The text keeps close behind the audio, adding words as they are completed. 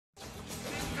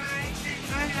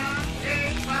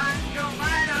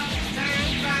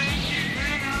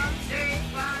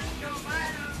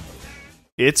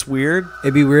It's weird.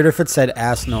 It'd be weirder if it said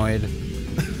Assnoid.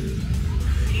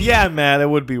 Yeah, man, it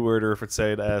would be weirder if it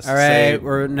said S. All right,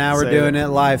 we're doing it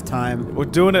live time. We're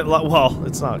doing it well.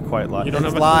 It's not quite live. You don't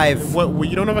have live.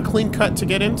 You don't have a clean cut to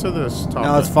get into this topic.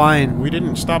 No, it's fine. We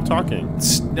didn't stop talking.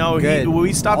 No,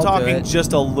 we stopped talking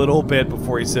just a little bit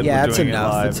before he said we're doing it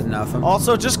live. That's enough.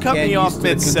 Also, just cut me off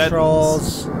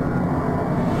mid-sentence.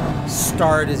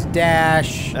 Start is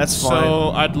dash. That's fine. So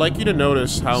I'd like you to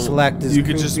notice how select is you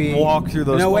can just walk through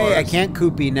those. No bars. way, I can't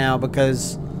Koopy now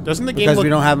because doesn't the game look, we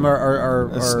don't have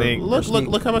our snake.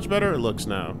 Look how much better it looks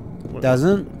now.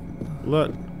 Doesn't?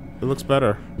 Look, it looks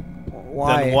better.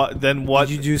 Why? Then what?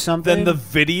 Did you do something? Then the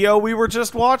video we were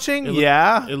just watching.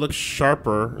 It looks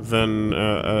sharper than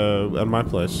at my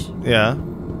place. Yeah.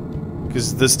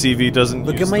 Because this TV doesn't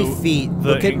look at my feet.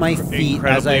 Look at my feet.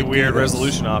 Incredibly weird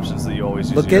resolution options that you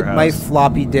always use. Look at my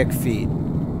floppy dick feet.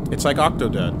 It's like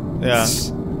Octodad. Yeah.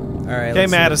 All right. Okay,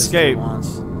 Matt, escape. Are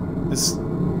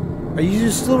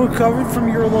you still recovered from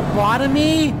your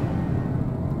lobotomy?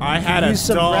 I had a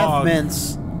some dog. breath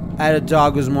mints. I had a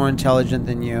dog who's more intelligent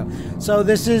than you. So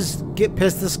this is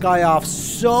piss this guy off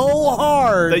so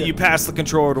hard that you pass the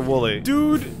controller to Wooly.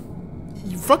 Dude,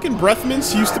 you fucking breath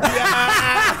mints used to be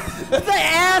the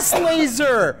ass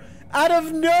laser out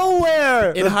of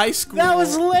nowhere in high school. That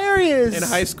was hilarious. In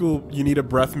high school, you need a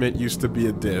breath mint used to be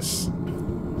a diss.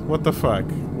 What the fuck?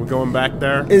 We're going back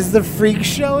there? Is the freak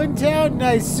show in town?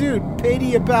 Nice suit.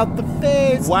 Pity about the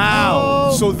face. Wow.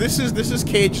 Oh. So this is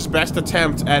Cage's best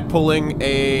attempt at pulling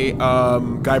a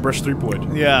Guybrush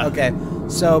Threepwood. Yeah. Okay.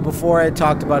 So before I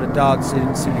talked about a dog, so he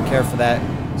didn't seem to care for that.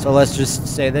 So let's just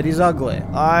say that he's ugly.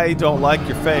 I don't like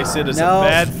your face. It is a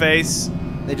bad face.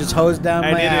 They just hosed down my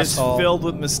asshole. And it is filled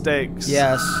with mistakes.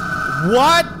 Yes.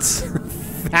 What?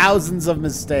 Thousands of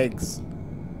mistakes.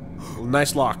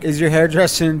 Nice lock. Is your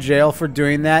hairdresser in jail for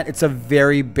doing that? It's a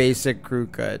very basic crew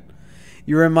cut.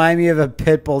 You remind me of a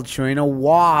pit bull chewing a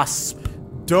wasp.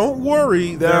 Don't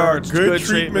worry, there are good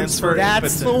treatments for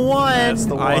That's the one. That's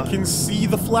the one. I can see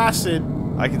the flaccid.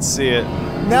 I can see it.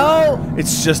 No!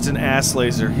 It's just an ass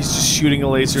laser. He's just shooting a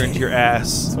laser into your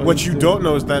ass. What you don't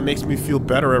know is that makes me feel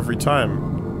better every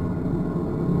time.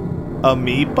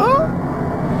 Amoeba?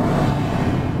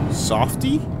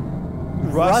 Softy?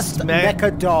 Rust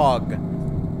Mecha Dog.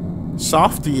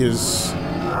 Softy is...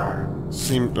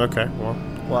 Okay, well...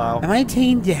 Wow. Am I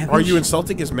taking damage? Are you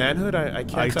insulting his manhood? I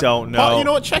can't... I don't know. You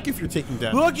know what? Check if you're taking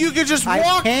damage. Look, you could just walk.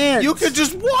 I can't. You could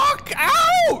just walk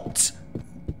out!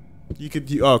 You could...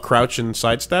 crouch and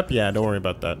sidestep? Yeah, don't worry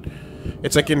about that.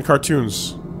 It's like in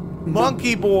cartoons.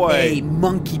 Monkey boy. Hey,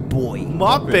 monkey boy.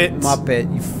 Muppet.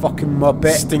 Muppet, you fucking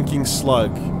Muppet. Stinking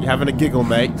slug. You having a giggle,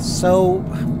 mate? So...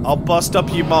 I'll bust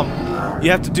up your bum. You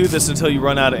have to do this until you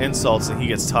run out of insults and he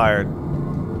gets tired.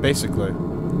 Basically.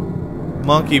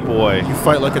 Monkey boy. You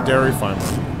fight like a dairy farmer.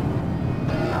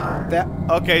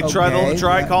 Okay,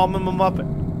 try calling him a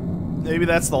Muppet. Maybe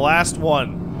that's the last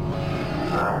one.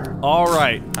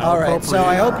 Alright. Alright, so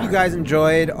I hope you guys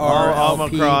enjoyed our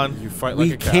Omikron. You fight like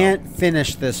we a cow. can't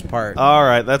finish this part.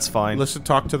 Alright, that's fine. Listen,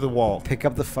 talk to the wall. Pick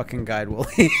up the fucking guide,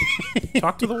 Willie.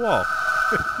 Talk to the wall.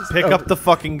 Pick up the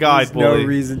fucking guide, There's Willie. no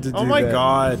reason to do that. Oh my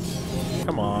god.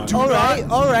 Come on.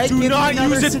 Alright. Do not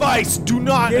use advice. Do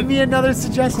not. Give me another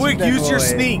suggestion. Quick, then, use your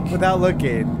Willie, sneak. without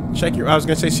looking. Check your... I was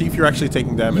gonna say, see if you're actually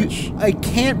taking damage. I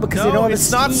can't because I don't No, have it's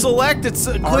a not sneak. select. It's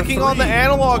clicking on the R3.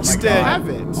 analog stick. I have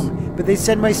it. But they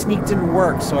said my sneak didn't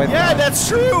work, so I Yeah, that's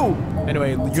true.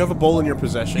 Anyway, you have a bowl in your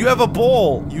possession. You have a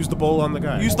bowl. Use the bowl on the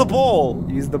guy. Use the bowl.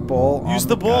 use the bowl. Use on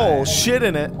the bowl. guy. Shit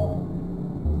in it.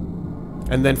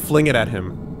 And then fling it at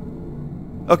him.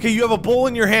 Okay, you have a bowl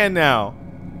in your hand now.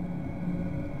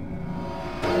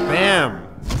 Bam!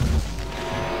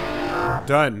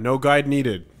 Done. No guide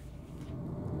needed.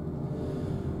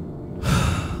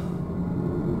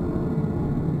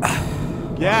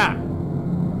 Yeah.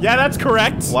 Yeah, that's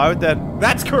correct. Why would that?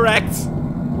 That's correct.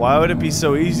 Why would it be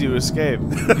so easy to escape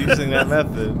using that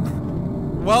method?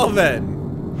 Well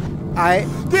then.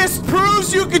 This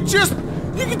proves you could just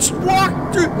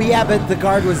walk through. Yeah, but the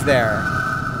guard was there.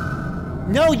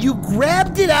 No, you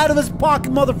grabbed it out of his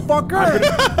pocket, motherfucker!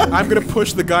 I'm gonna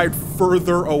push the guide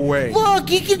further away. Look,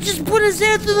 he can just put his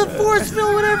hand through the force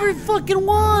field whenever he fucking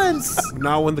wants!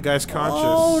 Now when the guy's conscious.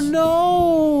 Oh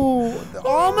no!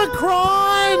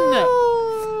 Omicron!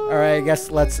 Alright, I guess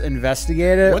let's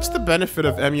investigate it. What's the benefit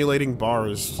of emulating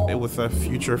bars with a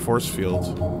future force field?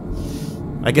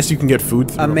 I guess you can get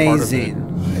food through Amazing. a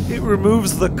part of it. It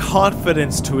removes the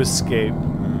confidence to escape.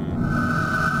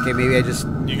 Okay, maybe I just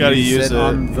You gotta use it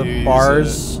on the Use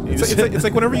bars. it. It's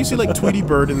like whenever you see like Tweety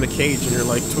Bird in the cage and you're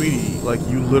like, Tweety, like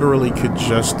you literally could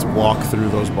just walk through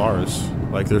those bars.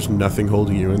 Like there's nothing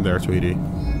holding you in there, Tweety.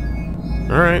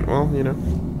 Alright, well, you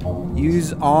know.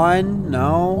 Use on?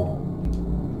 No.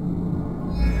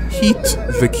 Heat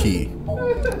the key.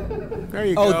 There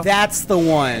you go. Oh, that's the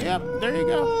one. Yep, there you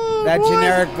go. That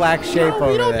generic black shape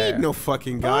over We don't there. need no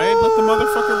fucking guide. Let the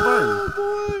motherfucker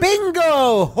burn.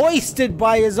 Bingo! Hoisted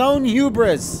by his own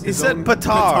hubris. He said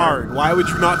petard. Why would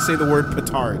you not say the word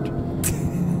petard?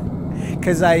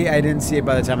 Because I didn't see it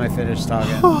by the time I finished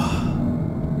talking.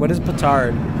 What is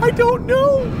petard? I don't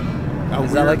know.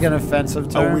 Is that like an offensive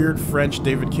term? A weird French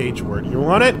David Cage word. You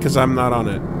want it? Because I'm not on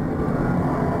it.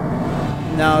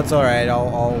 No, it's all right.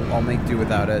 I'll make do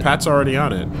without it. Pat's already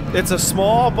on it. It's a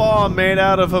small bomb made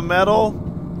out of a metal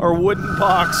or wooden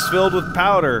box filled with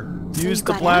powder. So Used you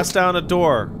to got blast down a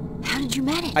door. How did you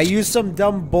manage? I used some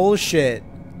dumb bullshit.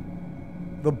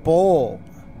 The bowl.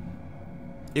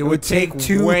 It would take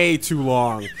two- way too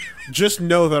long. Just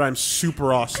know that I'm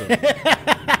super awesome.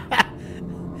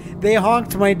 They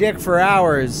honked my dick for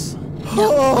hours.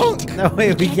 No, wait. No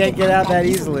way, we can't get out that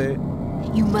easily.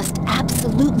 You must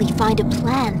absolutely find a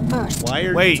plan first. Why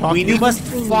are Wait, you talking? we You must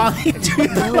Freely. find. You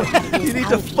know what it is You need out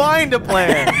to of here. find a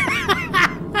plan.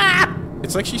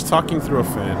 It's like she's talking through a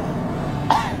fan.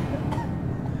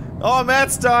 Oh,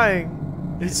 Matt's dying.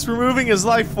 He's removing his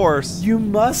life force. You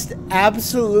must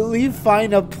absolutely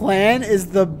find a plan is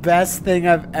the best thing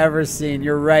I've ever seen.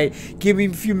 You're right. Give me a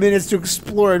few minutes to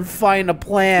explore and find a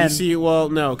plan. You see, well,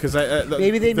 no, because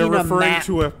Maybe they they're mean a referring map.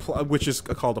 to which is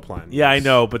called a plan. Yeah, I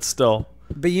know, but still.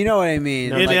 But you know what I mean.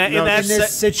 No, Like, like, in that in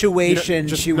this situation,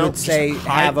 just- she no, would just say,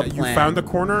 hide have a that plan. You found the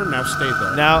corner, now stay there.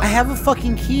 I Now, have a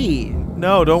fucking key.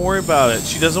 no, don't worry about it.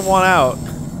 She doesn't want out.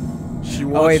 She Oh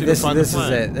wants wait, you this to find this the is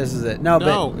plan. it. This is it. No,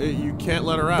 No, you can't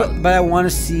let her out. but I want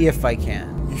to see if I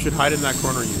can. You should hide in that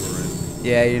corner you were in.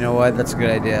 Yeah, you know what? That's a good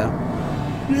idea.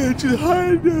 Yeah, just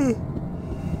hide.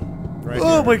 Right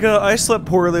Oh here. my god, I slept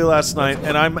poorly last night,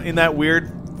 and I'm in that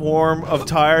weird form of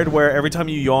tired where every time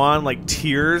you yawn, like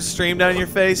tears stream down your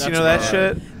face. You That's know that right.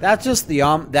 shit? That's just the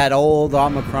that old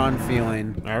Omicron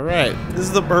feeling. All right. This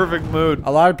is the perfect mood.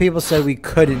 A lot of people said we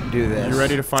couldn't do this. You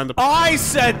ready to find the? I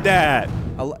said that!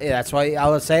 Yeah, that's why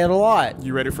I'll say it a lot.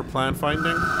 You ready for plan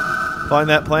finding? Find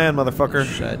that plan, motherfucker.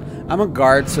 Shit. I'm a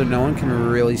guard, so no one can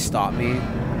really stop me.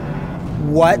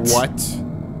 What?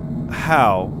 What?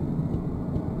 How?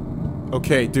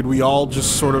 Okay, did we all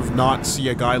just sort of not see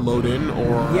a guy load in,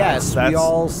 or Yes, we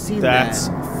all see That's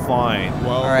that. fine.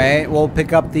 Well, All right, we'll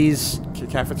pick up these.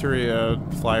 cafeteria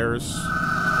flyers.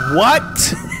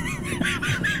 What?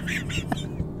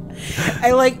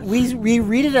 I like we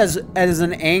read it as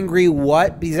an angry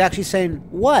what, but he's actually saying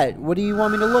what? What do you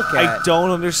want me to look at? I don't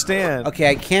understand. Okay,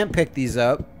 I can't pick these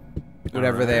up,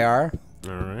 whatever they are.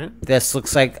 All right. This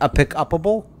looks like a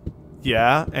pick-upable.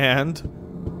 Yeah, and?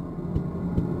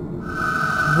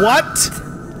 What?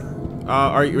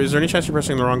 Is there any chance you're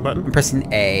pressing the wrong button? I'm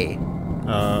pressing A.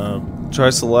 Try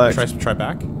select. Try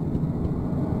back.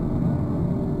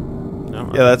 No.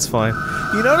 Yeah, that's fine.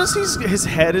 You notice his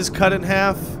head is cut in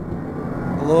half?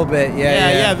 A little bit,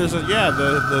 Yeah. There's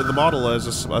the model is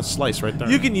a slice right there.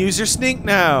 You can use your sneak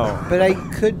now. But I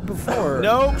could before.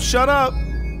 Nope, shut up.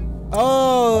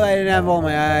 Oh, I didn't have all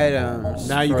my items.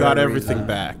 Now you for got a everything reason.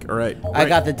 back. All right. I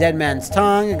got the dead man's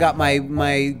tongue. I got my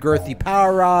girthy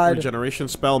power rod. regeneration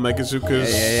spell,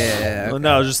 Megazookas. Yeah. Well,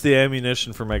 no, just the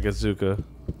ammunition for Megazuka.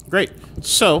 Great.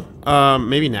 So,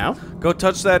 maybe now. Go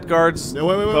touch that guard's No,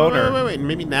 wait. boner.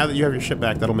 Maybe now that you have your shit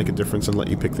back, that'll make a difference and let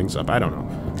you pick things up. I don't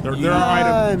know. There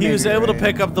are items. He was Maybe able to right.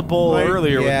 pick up the bowl Like,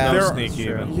 earlier yeah, with no there- sneak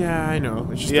even. Yeah, I know.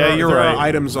 It's just Yeah, you're there right. are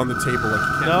items on the table like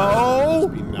you can't.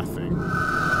 No! Just be nothing.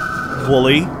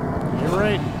 Woolly. You're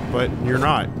right, but you're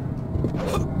not.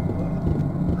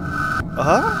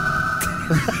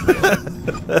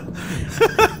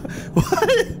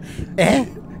 What? Eh?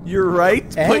 You're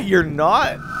right, Eh? but you're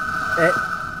not? Eh?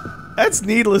 That's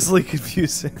needlessly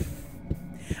confusing.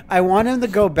 I want him to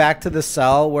go back to the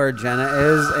cell where Jenna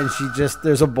is, and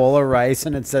there's a bowl of rice,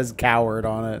 and it says coward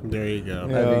on it. There you go.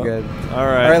 That'd be good. All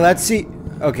right. All right, let's see.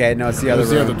 Okay, no, it's the other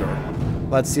There's the room. other door.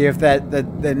 Let's see if the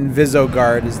Inviso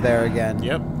guard is there again.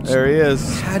 Yep. There he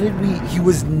is. How did we? He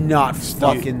was not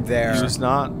fucking there. He's just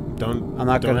not. Don't. I'm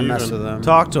not don't gonna mess even. with him.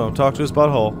 Talk to him. Talk to his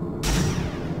butthole.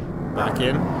 Back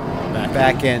in.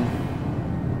 Back in.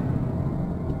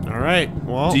 All right.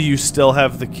 Well, Do you still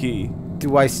have the key?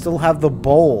 Do I still have the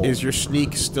bowl? is your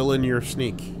sneak still in your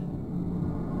sneak?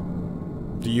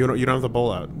 You don't have the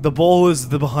bowl out. The bowl is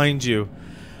behind you.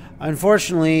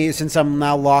 Unfortunately, since I'm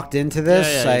now locked into this,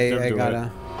 Yeah, don't I do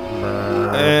gotta.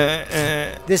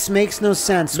 This makes no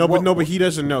sense. No, but he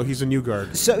doesn't know. He's a new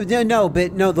guard. So no,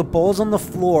 the bull's on the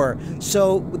floor.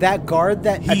 So that guard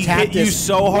that He attacked hit you us,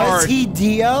 so hard. Was he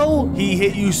Dio? He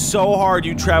hit you so hard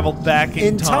you traveled back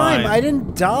in time. I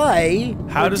didn't die.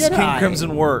 How does King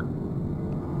Crimson work?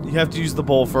 You have to use the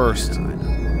bowl first.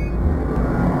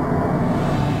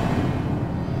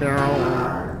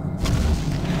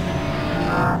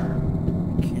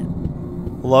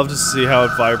 Love to see how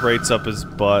it vibrates up his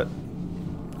butt.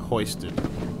 Hoisted.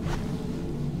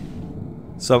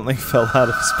 Something fell out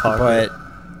of his pocket.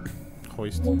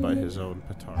 Hoisted by his own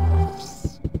petard.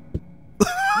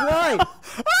 What?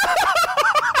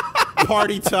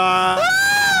 Party time!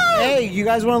 Hey, you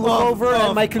guys want to look over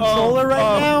at my controller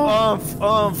right now?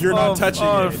 You're not touching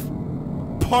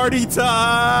it. Party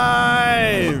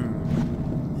time!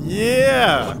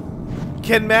 Yeah!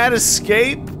 Can Matt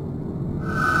escape?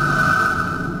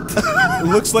 It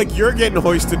looks like you're getting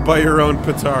hoisted by your own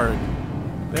petard.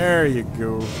 There you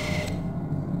go.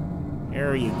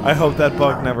 There you go. I hope that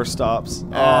bug never stops.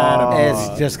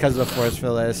 It's just because of the force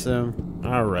field, I assume.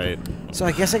 Alright. So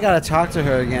I guess I gotta talk to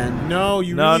her again. No,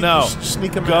 you No, really no. just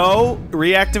sneak him out. Go,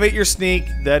 reactivate your sneak,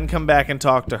 then come back and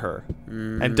talk to her.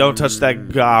 And don't touch that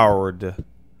guard.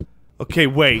 Okay,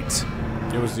 wait.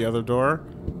 It was the other door,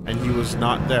 and he was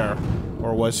not there.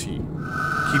 Or was he?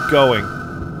 Keep going.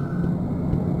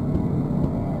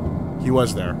 He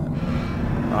was there.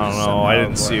 I don't know, I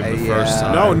didn't see him the first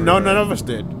time. No, none of us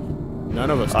did. None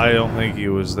of us did. I don't think he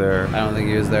was there. I don't think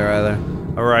he was there either.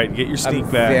 Alright, get your sneak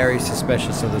I'm back. very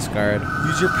suspicious of this guard.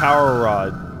 Use your power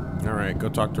rod. Alright, go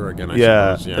talk to her again, I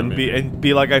Yeah, suppose. and maybe.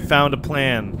 be like, I found a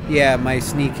plan. Yeah, my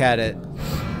sneak had it.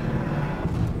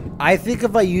 I think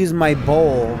if I use my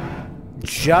bowl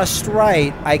just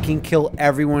right, I can kill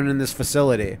everyone in this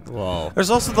facility. Well, There's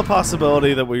also the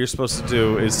possibility that what you're supposed to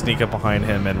do is sneak up behind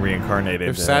him and reincarnate him.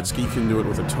 if Satsuki can do it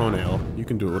with a toenail, you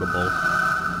can do it with a bowl.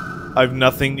 I've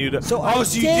nothing new to. So oh, I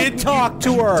so you did didn't talk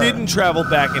to you her. Didn't travel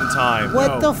back in time.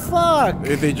 What No. the fuck?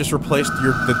 They just replaced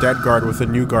the dead guard with a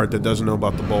new guard that doesn't know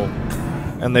about the bowl.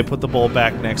 And they put the bowl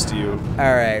back next to you.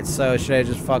 Alright, so should I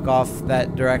just fuck off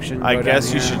that direction? I go guess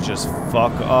down you here? should just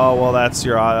fuck. Oh well, that's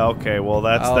your. Okay, well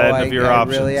that's the end of your I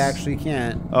options. really actually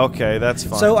can't. Okay, that's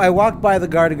fine. So I walked by the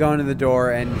guard to go into the door,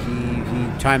 and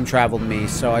he time traveled me.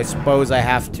 So I suppose I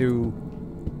have to.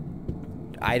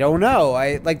 I don't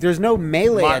know. There's no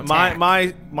melee attack.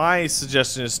 my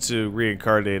suggestion is to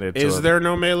reincarnate it. Is there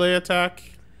no melee attack?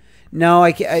 No,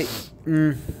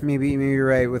 maybe you're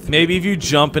right with Maybe if you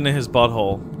jump into his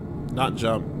butthole. Not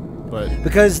jump, but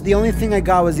because the only thing I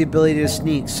got was the ability to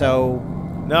sneak. So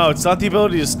No, it's not the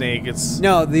ability to sneak. It's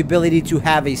no, the ability to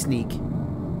have a sneak.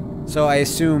 So I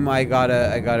assume I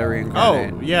gotta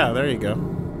reincarnate. oh yeah, there you go.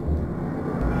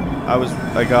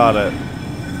 I got it.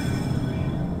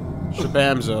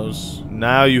 Shabamzos.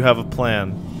 Now you have a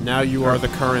plan. Now you are the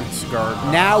current guard.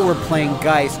 Now we're playing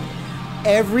Geist.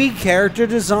 Every character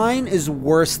design is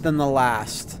worse than the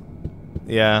last.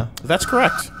 Yeah. That's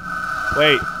correct.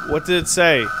 Wait, what did it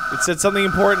say? It said something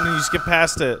important and you skip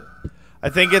past it. I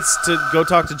think it's to go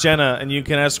talk to Jenna and you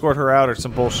can escort her out or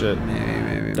some bullshit.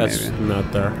 Maybe. That's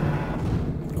not there.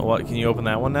 Oh, what? Can you open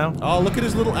that one now? Oh, look at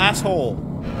his little asshole.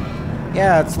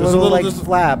 Yeah, it's a There's little like there's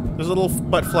flap. There's a little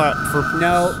butt flap for poops.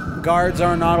 No, guards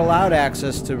are not allowed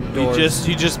access to doors.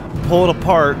 You just pull it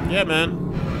apart. Yeah, man.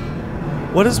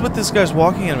 What is with this guy's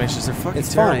walking animations? They're fucking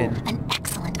It's terrible. fine. An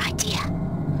excellent idea.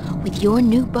 With your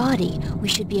new body, we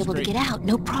should be able to get out,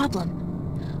 no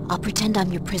problem. I'll pretend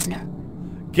I'm your prisoner.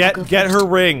 Get her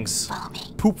rings. Follow me.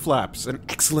 Poop flaps, an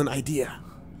excellent idea.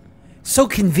 So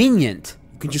convenient.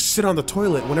 You can just sit on the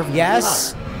toilet whenever you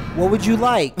Yes? want. What would you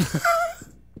like?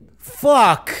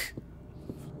 Fuck.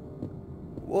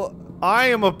 Well, I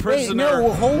am a prisoner no,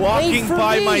 wait walking for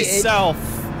by me. myself.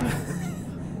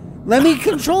 let me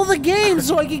control the game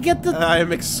so I can get the... I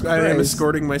am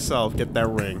escorting myself. Get that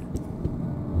ring.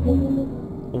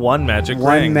 One magic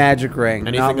One ring. magic ring.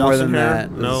 Anything not more else than in here? that.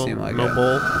 Doesn't No, seem like no it.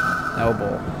 bowl. No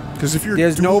bowl. Because if you're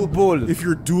There's no bull. if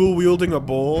you're dual wielding a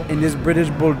bowl, In this British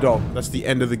bulldog. that's the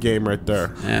end of the game right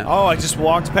there. Yeah. Oh, I just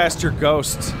walked past your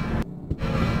ghost.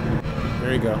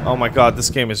 There you go. Oh my god, this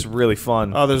game is really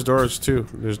fun. Oh, there's doors too.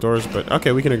 There's doors, but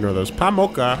okay, we can ignore those.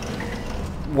 Pamoka.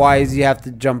 Why does he have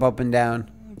to jump up and down?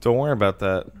 Don't worry about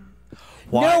that.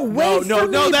 No, wait no, for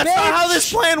no, me, that's not how bitch!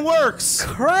 this plan works.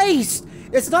 Christ!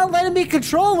 It's not letting me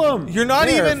control him. You're not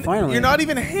Finally. you're not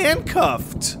even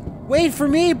handcuffed. Wait for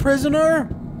me, prisoner.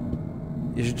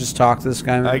 You should just talk to this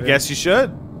guy. I maybe. guess you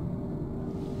should.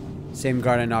 Same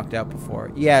guard I knocked out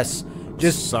before. Yes.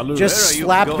 Just Salute. just Where are you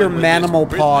slap going your with this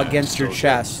manimal paw prisoner, against your soldier?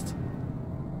 chest.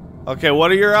 Okay, what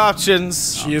are your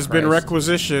options? She has been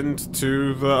requisitioned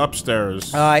to the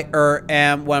upstairs. I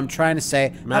am what I'm trying to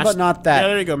say. How about not that? Yeah,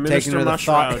 there you go. Taking her Minister the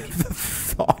thought, Mushroud. the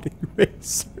thought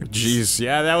eraser. Jeez,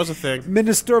 yeah, that was a thing.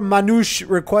 Minister Manouche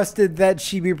requested that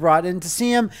she be brought in to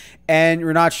see him, and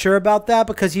we're not sure about that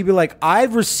because he'd be like,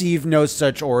 "I've received no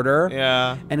such order."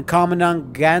 Yeah. And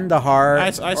Commandant Gandahar.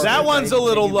 That one's a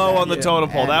little low on the totem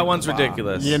pole. That one's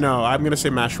ridiculous. You know, I'm gonna say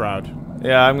Mushroud.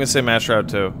 Yeah, I'm gonna say Mashroud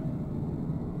too.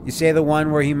 You say the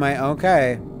one where he might.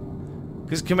 Okay.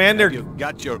 Because Commander. You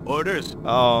got your orders?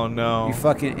 Oh no. You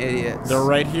fucking idiots. They're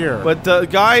right here. But the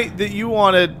guy that you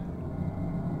wanted.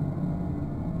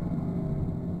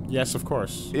 Yes, of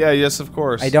course. Yeah, yes, of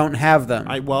course. I don't have them.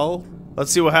 Well,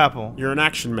 let's see what happened. You're an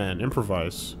action man.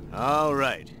 Improvise. All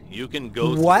right, you can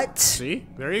go. What? See?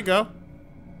 There you go.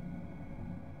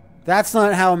 That's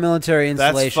not how a military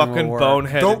installation That's fucking will work.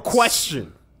 boneheaded. Don't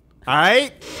question.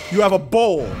 Alright? You have a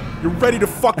bowl. You're ready to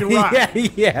fucking rock.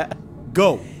 yeah.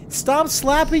 Go. Stop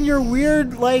slapping your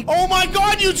weird, like... Oh my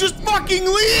god, you just fucking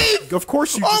leave! Of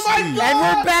course you just leave. And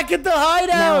we're back at the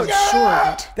hideout!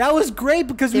 That was great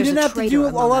because we There's didn't a have to traitor do a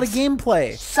among lot of us.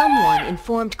 gameplay. Someone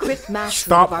informed Crick Master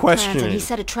Stop of our plans and questioning. he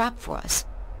set a trap for us.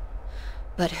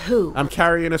 But who? I'm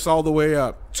carrying us all the way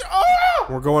up.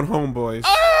 We're going home, boys.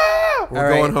 We're All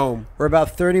right. going home. We're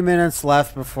about 30 minutes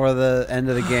left before the end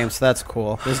of the game, so that's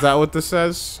cool. Is that what this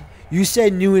says? You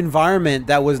said new environment.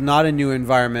 That was not a new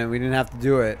environment. We didn't have to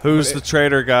do it. Who's the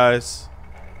traitor, guys?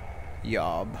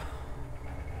 Yob.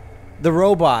 The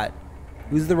robot.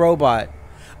 Who's the robot?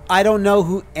 I don't know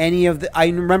who any of the... I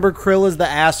remember Krill is the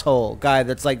asshole guy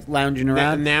that's like lounging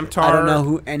around. Namtar. I don't know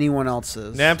who anyone else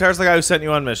is. Namtar's the guy who sent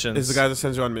you on missions. Is the guy that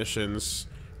sends you on missions.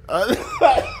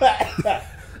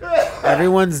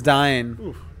 Everyone's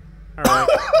dying. Alright.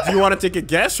 Do you want to take a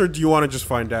guess or do you want to just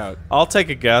find out? I'll take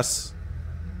a guess.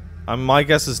 My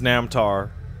guess is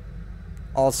Namtar.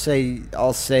 I'll say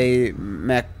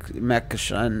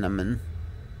Mekashanaman.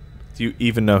 Do you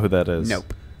even know who that is?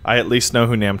 Nope. I at least know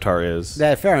who Namtar is.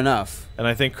 Yeah, fair enough. And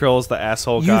I think Krill's the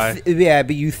asshole guy. Yeah,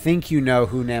 but you think you know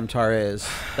who Namtar is.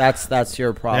 That's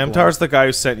your problem. Namtar's the guy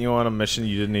who sent you on a mission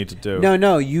you didn't need to do. No,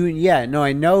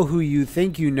 I know who you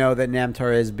think you know that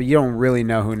Namtar is, but you don't really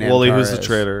know who Namtar is. Wooly, who's the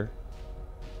traitor?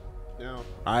 No.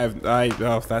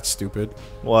 Oh, that's stupid.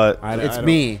 What? It's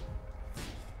me.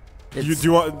 You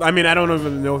do. I mean, I don't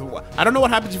even know. I don't know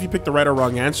what happens if you pick the right or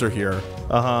wrong answer here.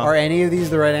 Are any of these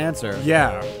the right answer?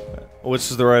 Yeah, Which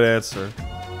is the right answer?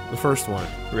 the first one.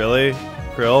 Really?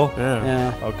 Krill? Yeah.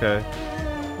 Yeah. Okay.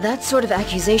 That sort of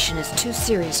accusation is too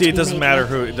serious See, to it be doesn't made matter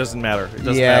lightly. who. It doesn't matter. It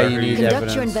doesn't Yeah, matter you who need you. Conduct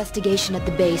evidence. your investigation at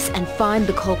the base and find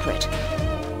the culprit.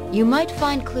 You might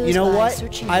find clues You know by what?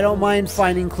 searching I don't rooms. mind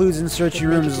finding clues in searchy But make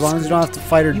rooms it as long as you don't have to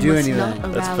fight or You do must anything. not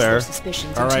That's arouse fair. their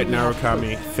suspicions All right, until we have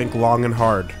Narukami, proof. think long and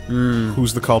hard.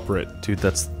 Who's the culprit? Dude,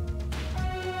 that's.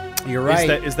 You're right.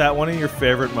 Is that one of your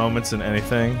favorite moments in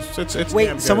anything? It's damn Wait,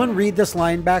 good. someone read this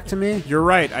line back to me. You're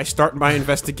right. I start my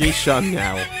investigation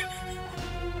now.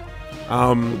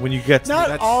 When you get to Not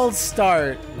that's- all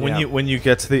start. when you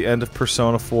get to the end of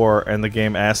Persona 4 and the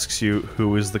game asks you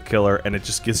who is the killer and it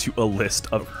just gives you a list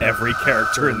of every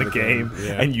character in the game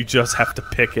yeah. and you just have to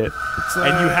pick it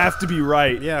and you have to be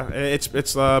right. Yeah, it's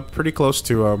pretty close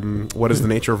to what is the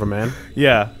nature of a man?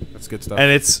 Yeah. That's good stuff.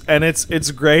 And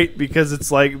it's great because it's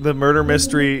like the murder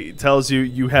mystery tells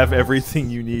you have everything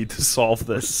you need to solve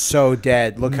this. So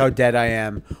dead. Look how dead I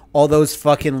am. All those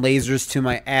fucking lasers to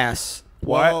my ass.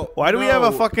 Why do we have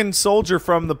a fucking soldier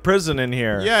from the prison in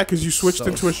here? Yeah, because you switched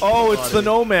into a. Oh, it's the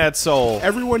Nomad soul.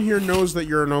 Everyone here knows that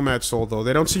you're a nomad soul, though.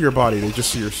 They don't see your body; they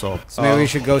just see your soul. So maybe we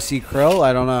should go see Krill?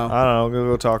 I don't know. I don't know.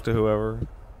 Go talk to whoever.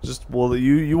 Just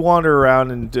you wander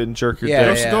around and jerk your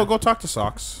Yeah, dick. yeah. Go talk to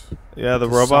Socks. Yeah, the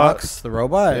robot. Socks? The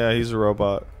robot? Yeah, he's a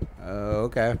robot. Oh,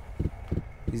 okay.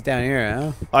 He's down here,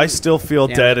 huh? I still feel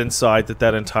Damn dead it. inside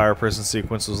that entire prison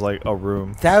sequence was like a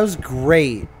room. That was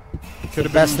great. Could The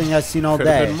best thing I've seen all Could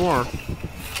have day. been more.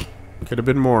 Could have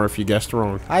been more if you guessed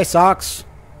wrong. Hi, Socks.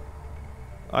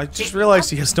 I just realized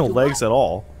he has no legs at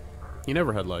all. He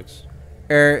never had legs.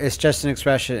 It's just an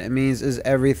expression. It means, is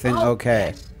everything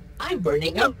okay? I'm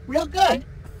burning up real good.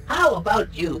 How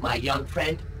about you, my young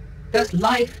friend? Does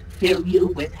life fill you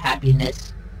with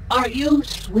happiness? Are you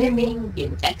swimming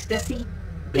in ecstasy?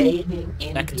 Bathing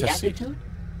in Ecstasy. beatitude?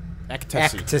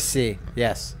 Ecstasy.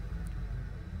 Yes.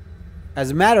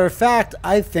 As a matter of fact,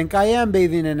 I think I am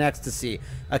bathing in ecstasy.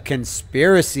 A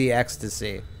conspiracy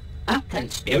ecstasy. A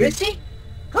conspiracy?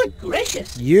 Good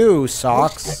gracious. You, Who's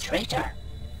Socks. the traitor?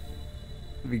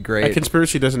 Would be A great.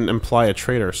 conspiracy doesn't imply a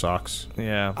traitor, Socks.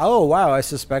 Yeah. Oh, wow. I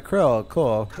suspect Krill.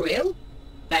 Cool. Krill?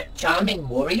 That charming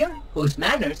warrior, whose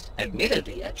manners,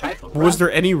 admittedly a trifle rough, Was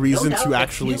there any reason no doubt to that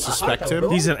actually you are suspect the him?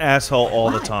 role. He's an asshole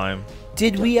all the time.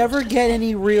 Did we ever get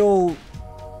any real,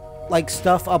 like,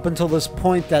 stuff up until this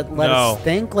point that let No. us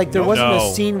think? Like, there wasn't No.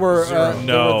 a scene where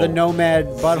No. the Nomad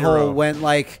butthole Zero. went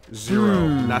like, Zero.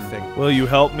 Nothing. Will you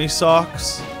help me,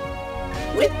 Socks?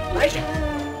 With pleasure.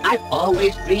 I've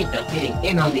always dreamed of getting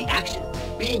in on the action.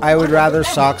 Being I would part of rather the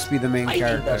Socks be the main fighting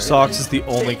character. the Socks is the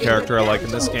villains, only taking character I the like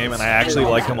in this game, and I damsels, actually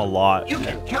and like all him a that. lot. You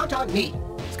can count on me.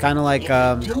 It's kind of like,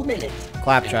 In 2 minutes,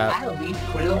 Claptrap. and I'll lead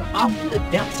Krill off to the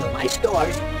depths of my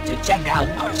stores to check out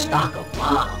our stock of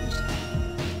bombs.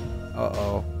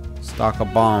 uh-oh. Stock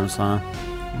of bombs, huh?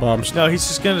 Bombs. No, he's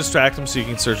just gonna distract him so you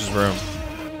can search his room.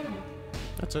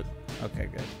 That's it. Okay,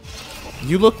 good.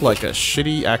 You look like a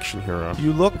shitty action hero.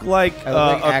 You look like I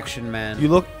look like Action Man. you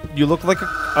look like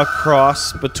a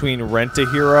cross between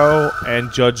Rent-A-Hero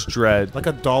and Judge Dredd. Like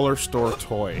a dollar store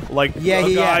toy. Like Yeah, a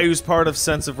yeah, guy yeah. who's part of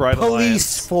Sense of Right Police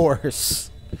Alliance. Force.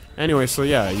 Anyway, so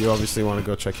yeah, you obviously want to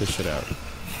go check his shit out.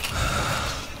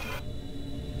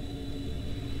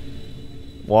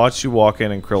 Watch you walk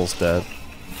in and Krill's dead.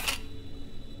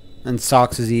 And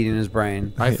Socks is eating his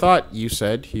brain. I thought you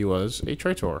said he was a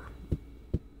traitor.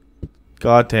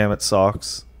 God damn it,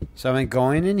 Socks. So am I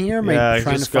going in here? Am I Yeah,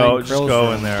 trying just to find go Krill's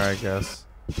in room? there, I guess.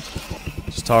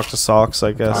 Just talk to Socks,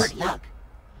 I guess. Hard luck.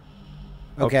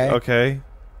 Okay. Okay.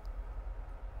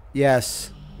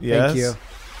 Yes. Yes. Thank you.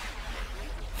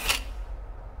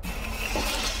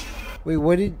 Wait,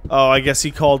 what did... Oh, I guess he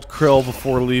called Krill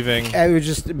before leaving, It would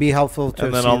just be helpful to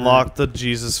and have then seen unlock the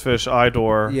Jesus Fish eye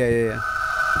door. that. Yeah.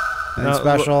 And Now,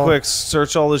 special. quick,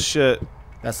 search all this shit.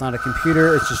 That's not a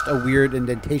computer. It's just a weird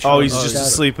indentation. Oh, on he's the just side.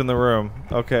 asleep in the room.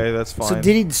 Okay, that's fine. So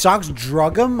did he... Socks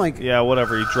drug him? Like, Yeah,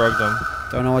 whatever. He drugged him.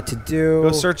 don't know what to do.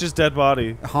 Go search his dead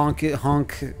body. Honk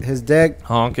his dick.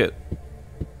 Honk it.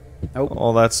 Nope.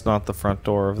 Oh, that's not the front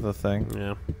door of the thing.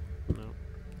 Yeah. No.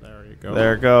 There you go.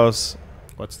 There it goes.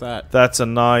 What's that? That's a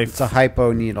knife. It's a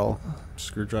hypo needle.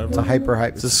 Screwdriver? It's a hyper.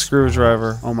 It's a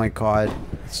screwdriver. Oh my god.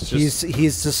 It's just...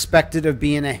 He's suspected of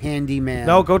being a handyman.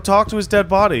 No, go talk to his dead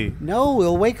body. No,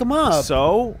 we'll wake him up.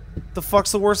 So? The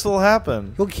fuck's the worst that'll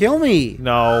happen? He'll kill me.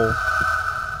 No.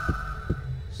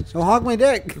 He'll hog my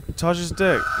dick. Touch his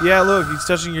dick. Yeah, look, he's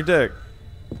touching your dick.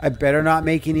 I better not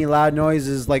make any loud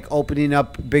noises like opening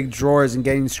up big drawers and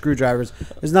getting screwdrivers.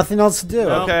 There's nothing else to do.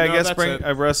 No. Okay, I guess that's bring... it.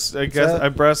 I breast... I That's guess... it.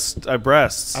 I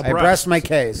breasts. I breast my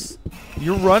case.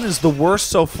 Your run is the worst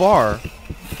so far.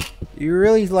 You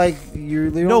really like you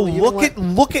No, you don't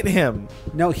look at him.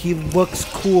 No, he looks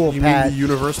cool, You Pat. mean the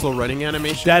universal running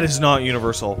animation? That is not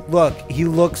universal. Look, he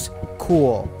looks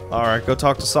cool. All right, go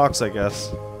talk to Socks, I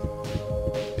guess.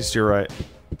 At least you're right.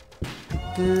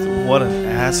 What an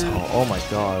asshole! Oh my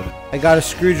god. I got a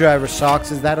screwdriver,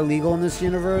 Socks. Is that illegal in this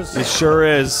universe? It sure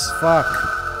is. Fuck.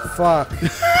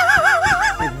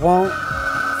 It won't.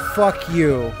 Fuck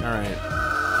you. Alright.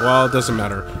 Well, it doesn't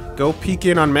matter. Go peek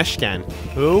in on Meshkan.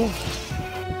 Who?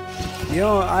 You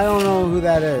know, I don't know who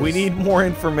that is. We need more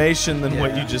information than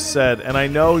what Yeah. you just said, and I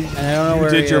know I don't know you where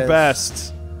did he your is.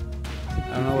 best.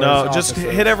 I don't know where No, his just office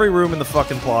hit is. every room in the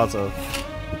fucking plaza.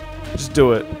 Just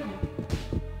do it.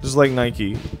 Just like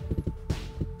Nike.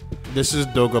 This is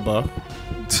Dogaba.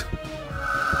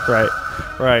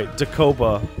 Right.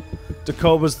 Dakoba.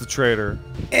 Dakoba's the traitor.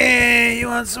 Hey, you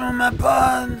want some of my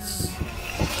puns?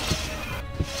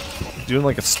 Doing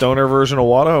like a stoner version of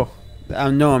Watto?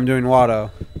 No, I'm doing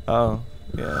Watto. Oh,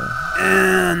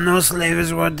 yeah. No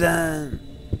slavers were done.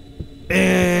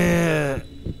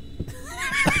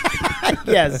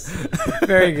 Yes.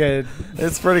 Very good.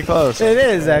 It's pretty close. It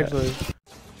is, actually.